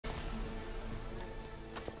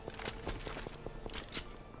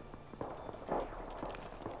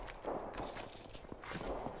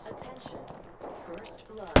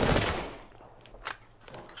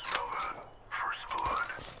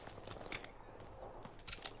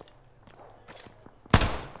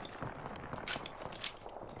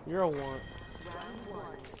You're a want. Round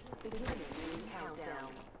one. Beginning ring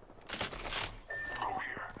countdown. Go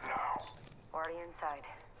here, now. Already inside.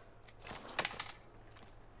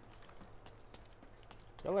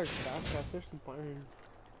 Y'all are fast, there's some fire.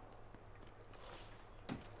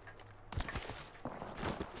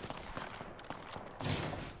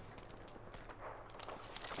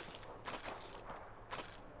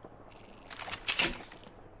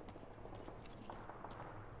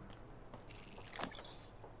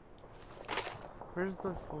 Where's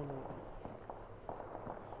the phone?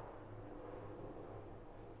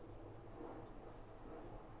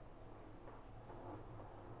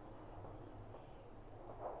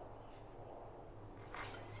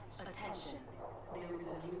 Attention. There is a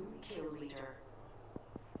new kill leader.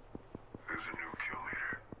 There's a new kill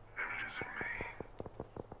leader, and it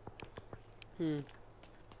isn't me.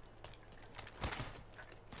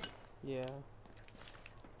 Yeah.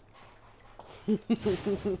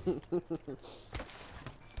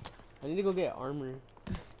 I need to go get armor.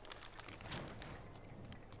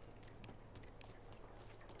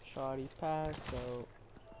 Shotty pass out,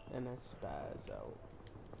 and I spaz out.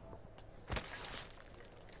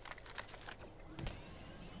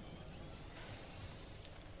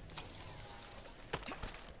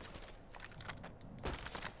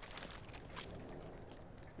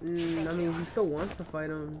 I mean, he still wants to fight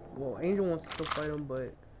him. Well, Angel wants to still fight him,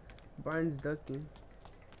 but Brian's ducking.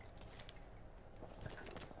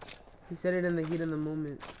 He said it in the heat of the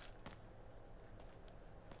moment.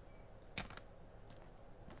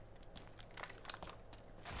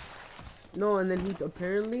 No, and then he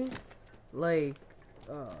apparently, like,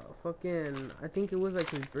 fucking, I think it was like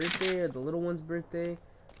his birthday or the little one's birthday.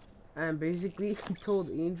 And basically, he told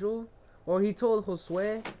Angel, or he told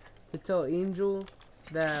Josue to tell Angel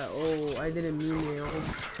that, oh, I didn't mean it, oh,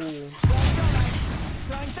 it's cool.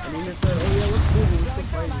 And Angel said, oh yeah, what's cool, we're still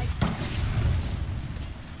fighting.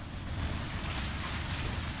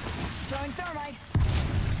 Throwing thermite.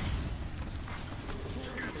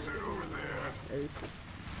 Hey.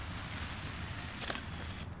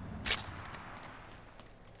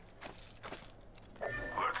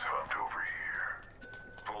 Let's hunt over here.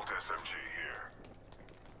 Volt SMG here.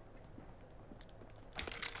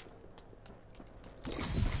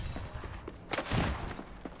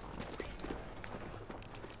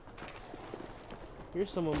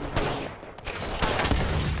 Here's someone behind me.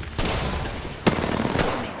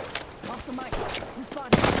 Oscar Mike. I'm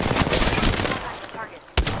spotted. Target.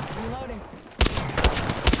 Reloading.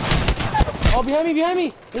 Oh, behind me, behind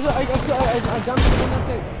me! There's a, I jumped in that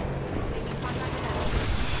thing.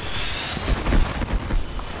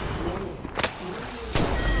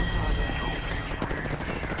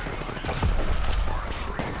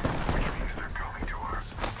 They're coming to us.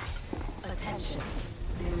 Attention.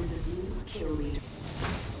 There is a new kill leader.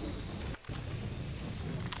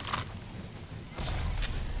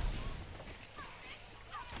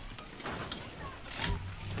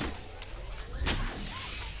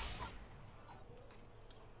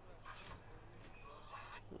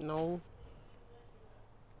 No.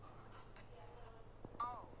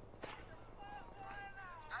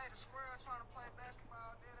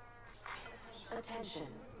 Attention.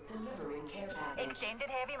 Delivering care package. Extended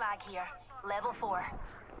heavy mag here. Level 4.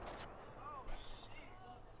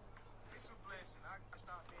 It's a blessing. I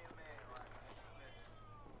stopped being mad right now. It's a blessing.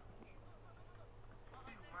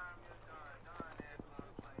 He remind me of Don. Don that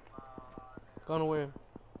gonna play ball all that. Gone away. I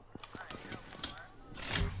ain't never, man.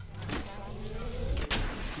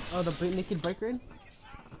 Oh, the naked bike ride?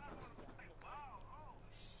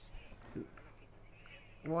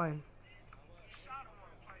 Why? Shot him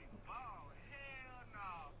wanna play ball. Hell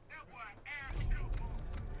no. That boy air squirrel.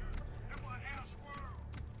 That boy air squirrel.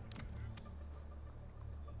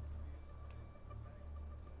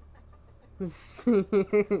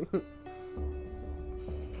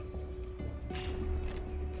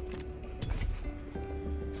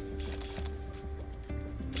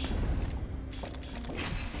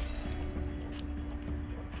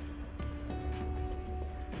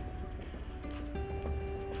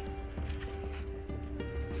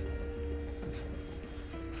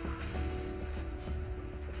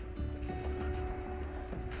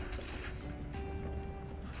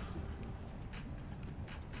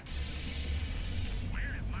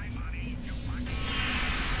 Where is my money?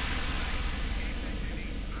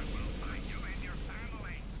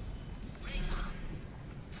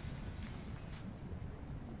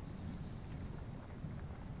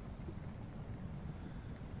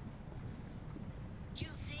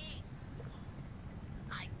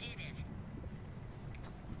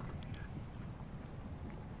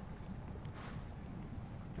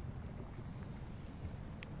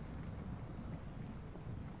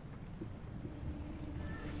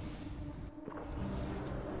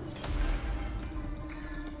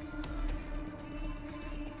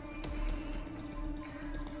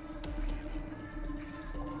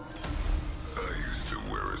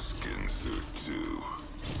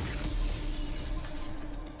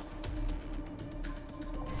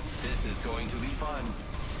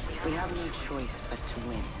 choice but to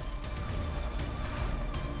win.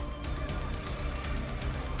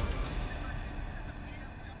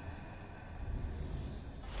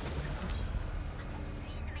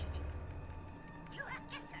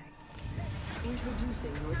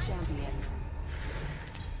 Introducing your champion.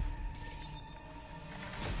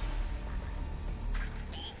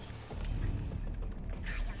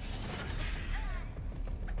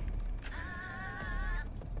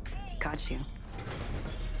 Got you.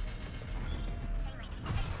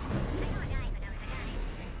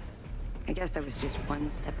 I guess I was just one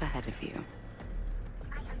step ahead of you.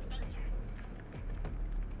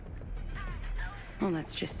 Well,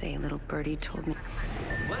 let's just say a little birdie told me.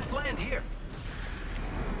 Let's land here.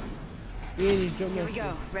 Yeah, you jump Here we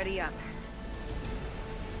go. Ready up.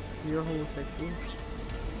 You're homosexual.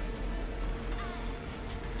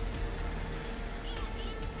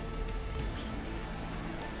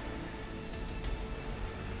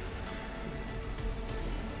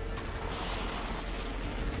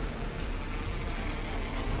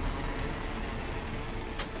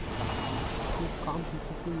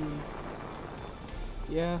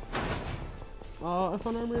 Yeah. I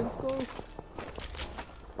found armor. Let's go.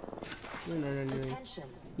 You're not anyway. Attention.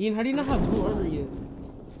 Ian, how do you not have blue armor yet?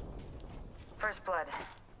 First blood.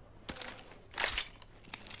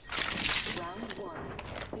 Round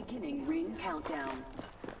one. Beginning ring countdown.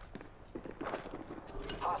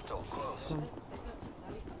 Hostile close.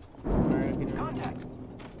 Alright, okay. Contact.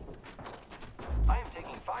 I am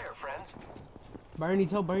taking fire, friends. Byron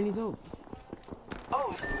needs help. Byron needs help.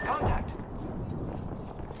 Oh, contact.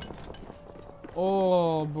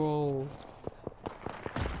 Oh, bro.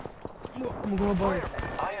 I'm going Byron.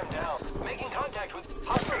 I am down. Making contact with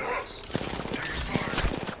hostile close.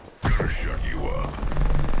 Gotta shut you up.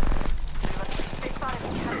 They spotted me.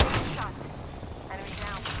 Shots. Enemy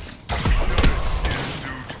down.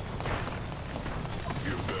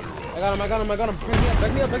 You're better off. I got him. I got him. I got him. Back me up.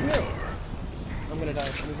 Back me up. Back me up. I'm gonna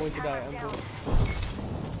die. I'm going to die. I'm going.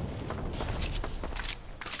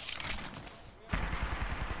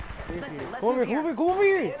 Listen, let's Go over move here. here. Go over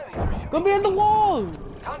here. Enemies are shooting. Go behind the wall.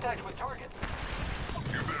 Contact with target.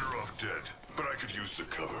 You're better off dead, but I could use the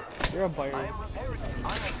cover. You're a I Byron. am repairing.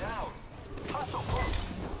 I am down. Hostile close.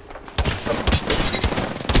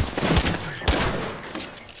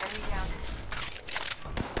 Enemy down.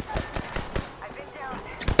 I've been down.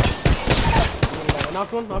 I'm gonna die.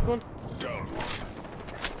 Knock one. Knock one. Down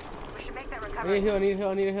one. We should make that I recovery. need a heal. I need a heal.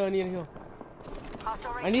 I need a heal. I need a heal.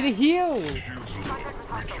 Hostile right I need a there. heal. Shields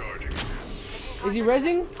low. Recharging. Is he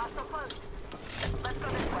resing? Hostile close. Let's go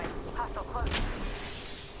this way. Hostile close.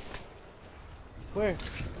 Where?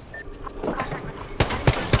 Contact with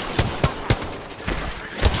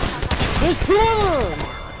There's two of them!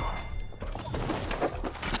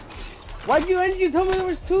 Why'd you tell me there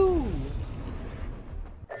was two?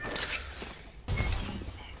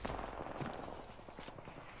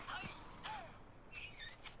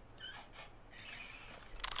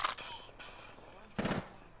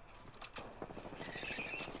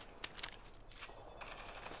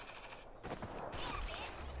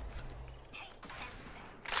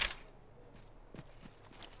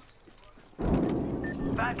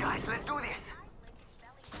 Bad guys, let's do this.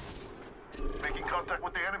 Making contact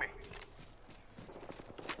with the enemy.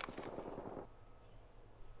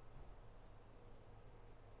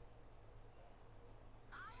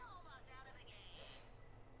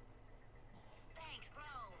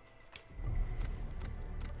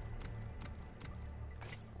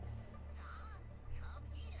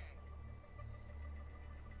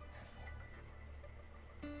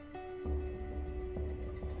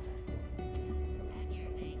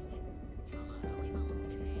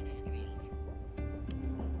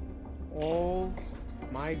 Oh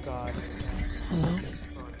my god.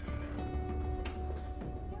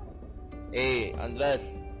 Hey,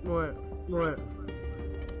 Andres. What? What?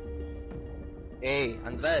 Hey,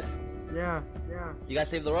 Andres. Yeah, yeah. You got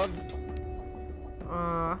Save the World?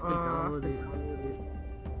 I have to download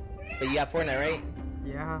it. But you got Fortnite, right?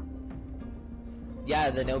 Yeah. Yeah,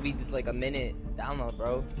 then it'll be just like a minute download,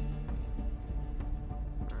 bro.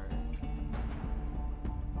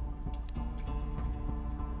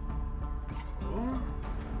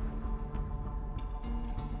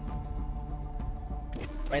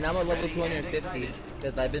 Right now I'm at level 250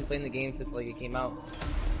 because I've been playing the game since like it came out.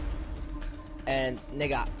 And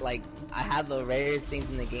nigga, like I have the rarest things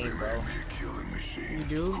in the game, bro. Be a killing machine. You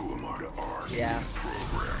do? Who am I to argue Yeah. with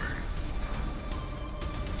programming?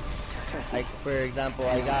 Like for example,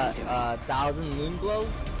 I got 1,000 Moonglow,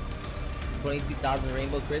 22,000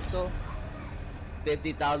 Rainbow Crystal,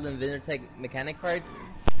 50,000 Vindertech mechanic parts,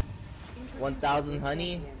 1,000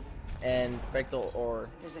 honey, and Spectral Ore.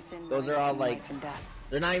 There's a thin Those line are all, between like, life and death.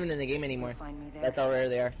 They're not even in the game anymore. Find me there. That's how rare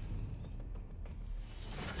they are.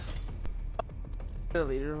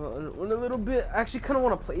 Later on in a little bit. I actually kind of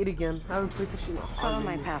want to play it again. I haven't played this shit in a hot Follow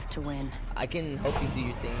my minute. path to win. I can help you do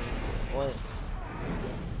your things. What?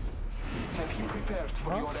 Have you prepared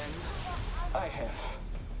for your end? I have.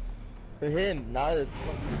 For him, not as.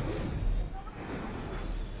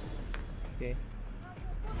 Okay.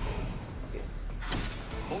 Okay.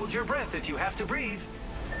 Hold your breath if you have to breathe.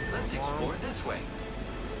 Let's explore this way.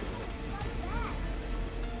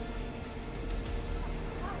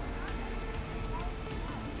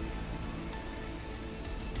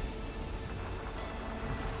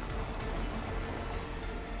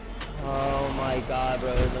 Oh my god,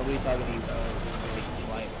 bro. Nobody's talking to you, bro. You're making me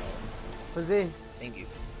white, bro. Jose, Thank you.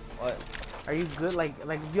 What? are you good? Like,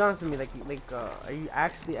 be honest with me. Are you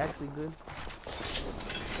actually good?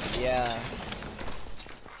 Yeah.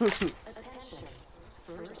 Attention.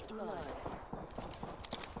 First blood.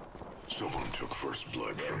 Someone took first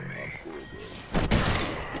blood from me.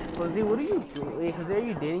 Jose, what are you doing? Wait, Jose, are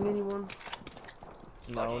you dating anyone?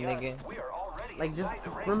 No, nigga. We are already Like, just inside the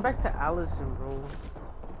ring. run back to Allison, bro.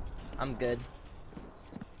 I'm good.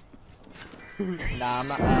 Nah, I'm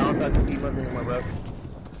not. I don't talk to females anymore, bro.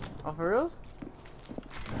 Oh, for reals?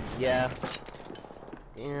 Yeah.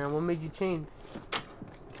 Damn, what made you change?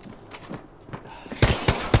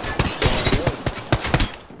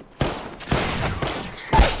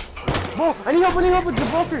 Bro, I need help with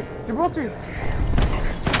Gibraltar!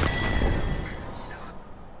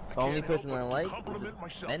 The only person I like is Compliment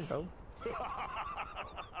myself. men, bro.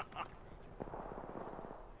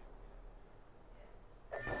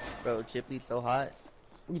 Bro, Chipley's so hot.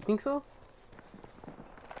 You think so?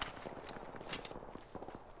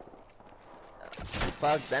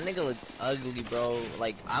 Fuck, that nigga looks ugly, bro.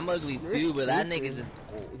 Like, I'm ugly too, but that nigga just,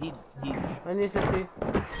 I need to see.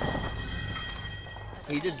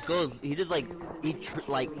 he just goes, he just like, he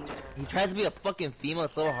tries to be a fucking female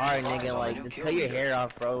so hard, nigga. Like, just cut your hair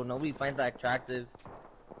off, bro. Nobody finds that attractive.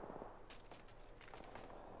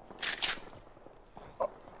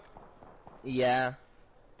 Yeah.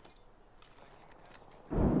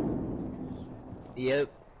 Yep.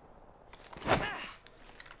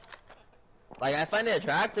 Like, I find it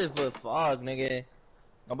attractive, but fuck, nigga.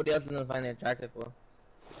 Nobody else is gonna find it attractive, bro.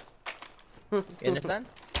 You understand?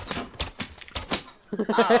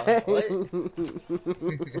 Ow, what?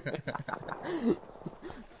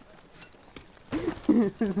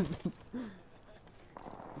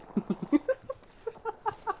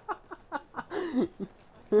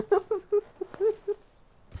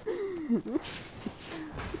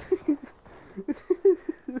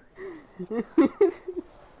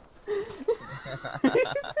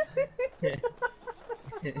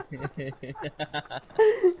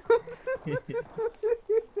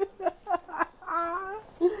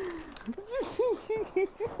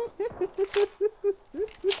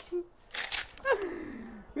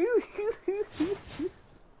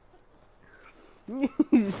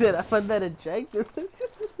 You said I find that attractive.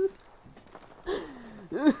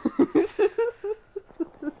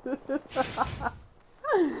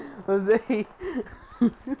 Jose.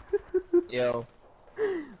 Yo.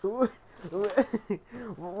 What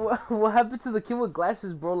happened to the kid with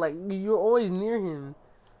glasses, bro? Like, you're always near him.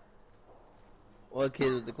 What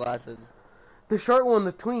kid with the glasses? The short one,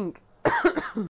 the twink.